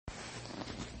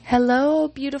Hello,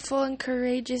 beautiful and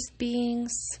courageous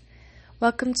beings.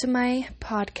 Welcome to my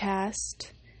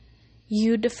podcast,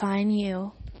 You Define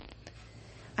You.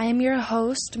 I am your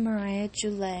host, Mariah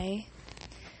Julay.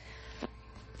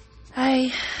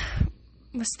 I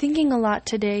was thinking a lot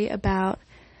today about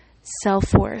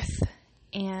self-worth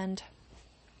and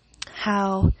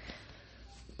how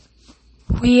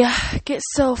we get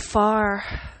so far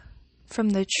from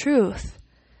the truth.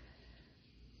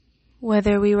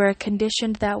 Whether we were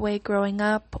conditioned that way growing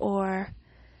up, or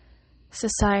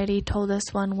society told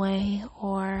us one way,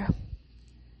 or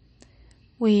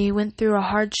we went through a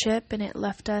hardship and it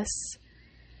left us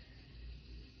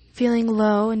feeling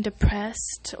low and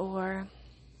depressed, or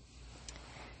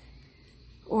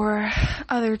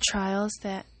other trials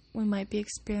that we might be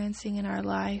experiencing in our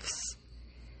lives.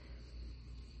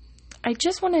 I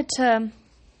just wanted to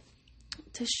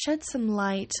shed some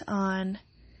light on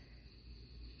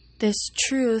this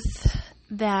truth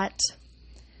that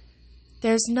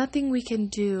there's nothing we can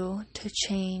do to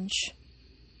change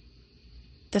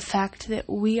the fact that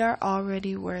we are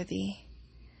already worthy.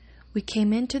 We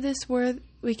came into this world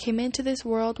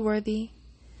worthy,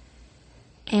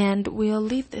 and we'll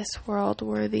leave this world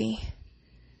worthy.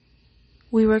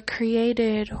 We were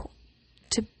created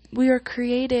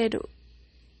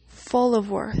full of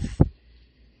worth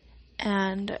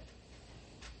and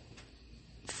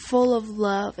full of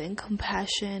love and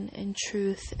compassion and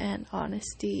truth and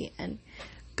honesty and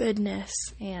goodness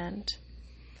and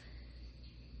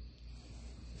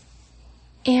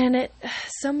it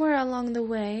somewhere along the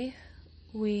way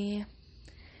we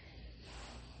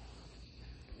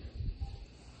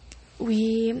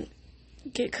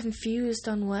get confused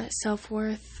on what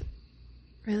self-worth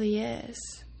really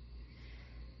is.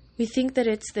 We think that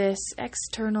it's this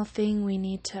external thing we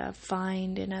need to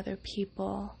find in other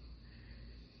people,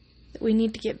 that we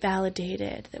need to get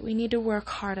validated, that we need to work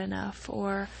hard enough,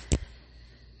 or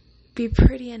be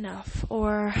pretty enough,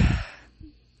 or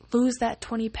lose that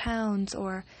 20 pounds,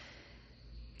 or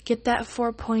get that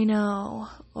 4.0,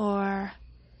 or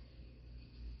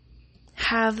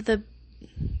have the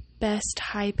best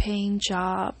high-paying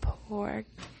job, or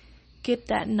get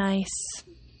that nice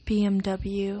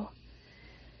BMW.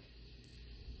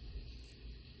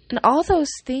 And all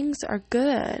those things are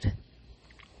good.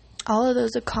 All of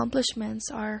those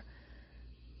accomplishments are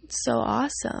so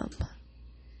awesome.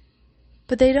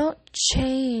 But they don't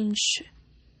change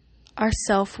our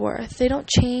self-worth. They don't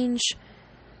change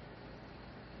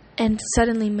and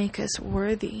suddenly make us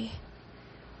worthy.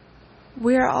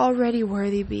 We are already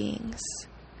worthy beings.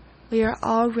 We are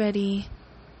already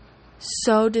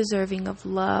so deserving of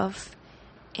love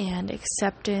and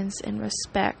acceptance and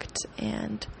respect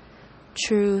and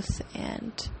truth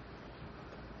and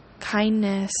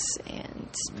kindness and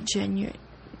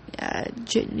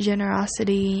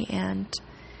generosity, and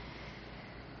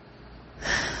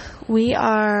we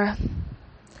are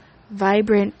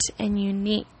vibrant and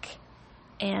unique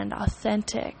and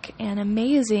authentic and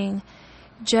amazing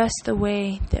just the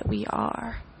way that we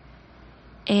are.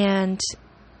 And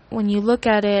when you look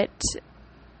at it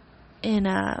in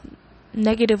a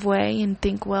negative way and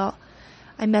think, well,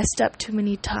 I messed up too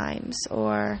many times,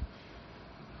 or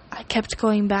I kept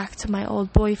going back to my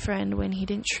old boyfriend when he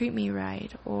didn't treat me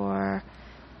right, or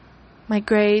my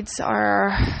grades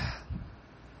are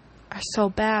so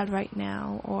bad right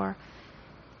now, or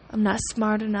I'm not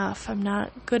smart enough, I'm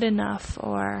not good enough,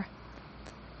 or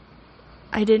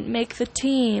I didn't make the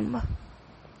team,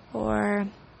 or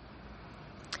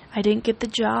I didn't get the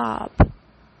job,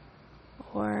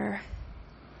 or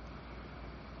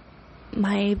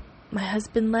my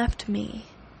husband left me,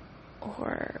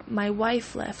 or my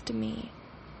wife left me,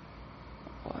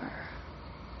 or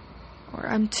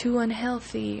I'm too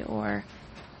unhealthy, or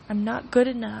I'm not good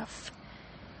enough.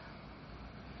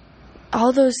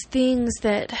 All those things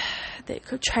that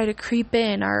could try to creep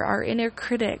in, our inner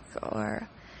critic, or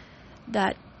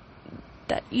that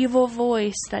evil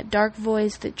voice, that dark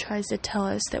voice that tries to tell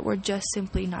us that we're just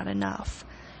simply not enough.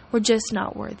 We're just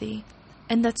not worthy.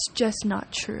 And that's just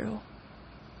not true.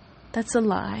 That's a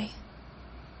lie.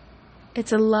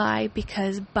 It's a lie,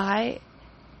 because by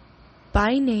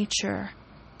nature,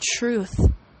 truth,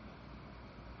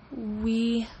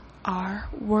 we are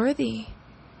worthy.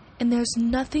 And there's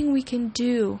nothing we can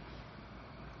do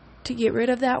to get rid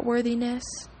of that worthiness,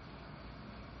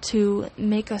 to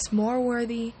make us more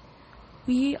worthy.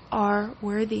 We are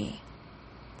worthy.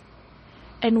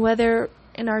 And whether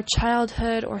in our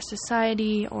childhood or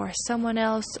society or someone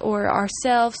else or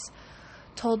ourselves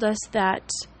told us that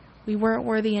we weren't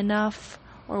worthy enough,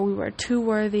 or we were too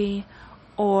worthy,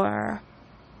 or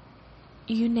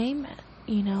you name it,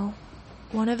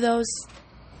 one of those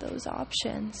those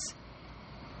options.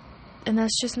 And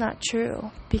that's just not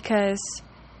true, because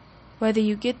whether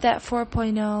you get that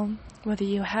 4.0, whether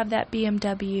you have that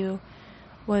BMW,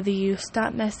 whether you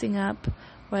stop messing up,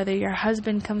 whether your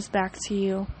husband comes back to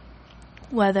you,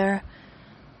 whether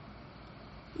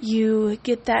you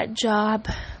get that job,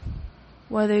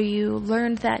 whether you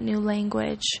learned that new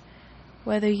language,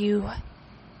 whether you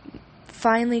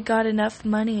finally got enough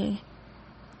money,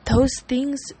 those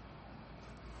things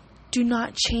do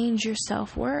not change your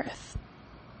self-worth.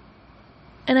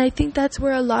 And I think that's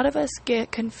where a lot of us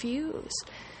get confused.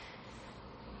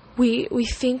 We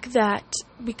think that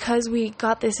because we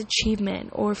got this achievement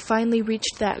or finally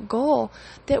reached that goal,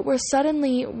 that we're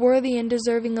suddenly worthy and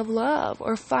deserving of love,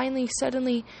 or finally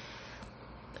suddenly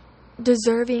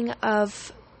deserving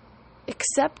of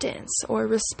acceptance or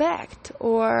respect,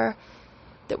 or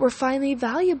that we're finally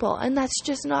valuable. And that's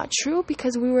just not true,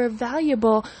 because we were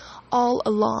valuable all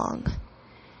along.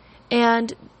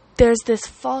 And there's this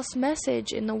false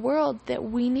message in the world that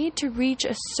we need to reach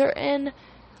a certain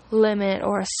limit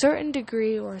or a certain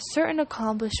degree or a certain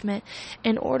accomplishment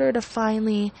in order to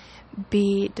finally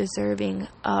be deserving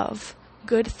of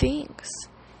good things.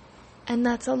 And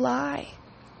that's a lie.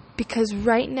 Because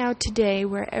right now, today,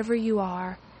 wherever you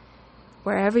are,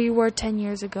 wherever you were 10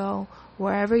 years ago,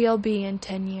 wherever you'll be in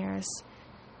 10 years,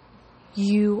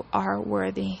 you are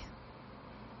worthy,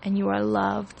 and you are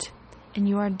loved, and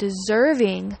you are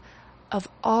deserving of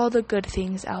all the good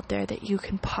things out there that you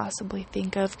can possibly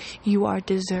think of. You are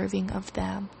deserving of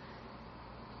them.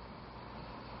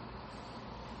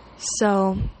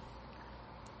 So,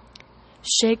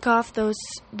 shake off those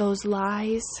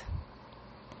lies,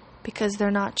 because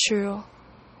they're not true.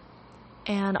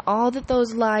 And all that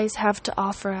those lies have to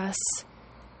offer us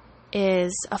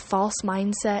is a false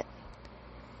mindset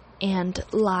and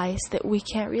lies that we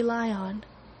can't rely on.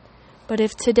 But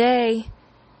if today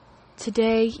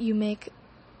you make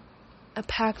a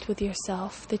pact with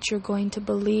yourself that you're going to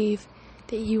believe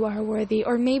that you are worthy,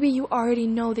 or maybe you already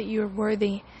know that you're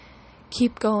worthy,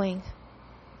 keep going.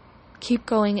 Keep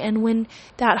going. And when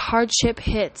that hardship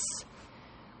hits,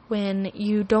 when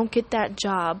you don't get that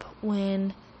job,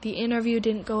 when the interview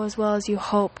didn't go as well as you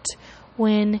hoped,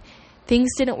 when things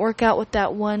didn't work out with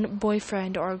that one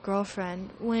boyfriend or girlfriend,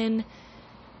 when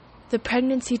the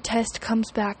pregnancy test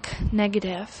comes back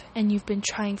negative and you've been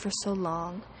trying for so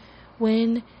long,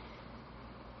 when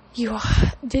you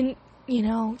didn't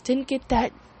get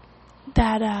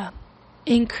that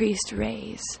increased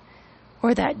raise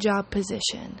or that job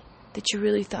position that you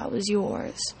really thought was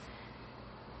yours,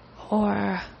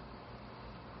 or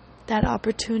that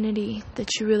opportunity that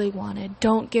you really wanted,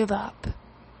 don't give up.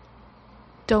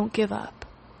 Don't give up,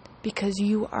 because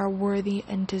you are worthy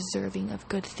and deserving of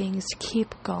good things.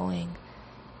 Keep going.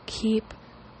 Keep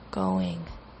going.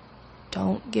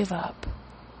 Don't give up.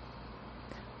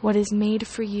 What is made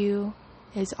for you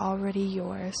is already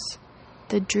yours.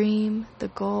 The dream, the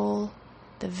goal,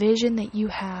 the vision that you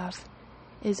have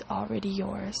is already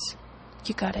yours.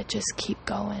 You gotta just keep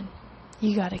going.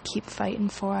 You gotta keep fighting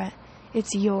for it.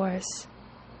 It's yours.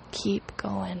 Keep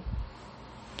going.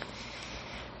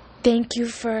 Thank you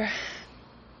for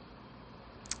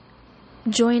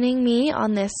joining me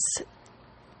on this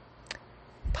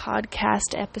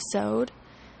podcast episode.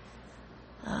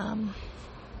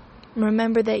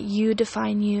 Remember that you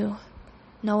define you.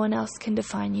 No one else can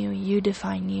define you. You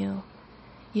define you.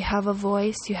 You have a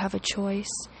voice. You have a choice.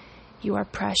 You are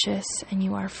precious and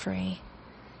you are free.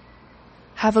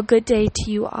 Have a good day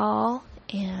to you all,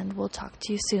 and we'll talk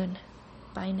to you soon.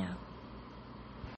 Bye now.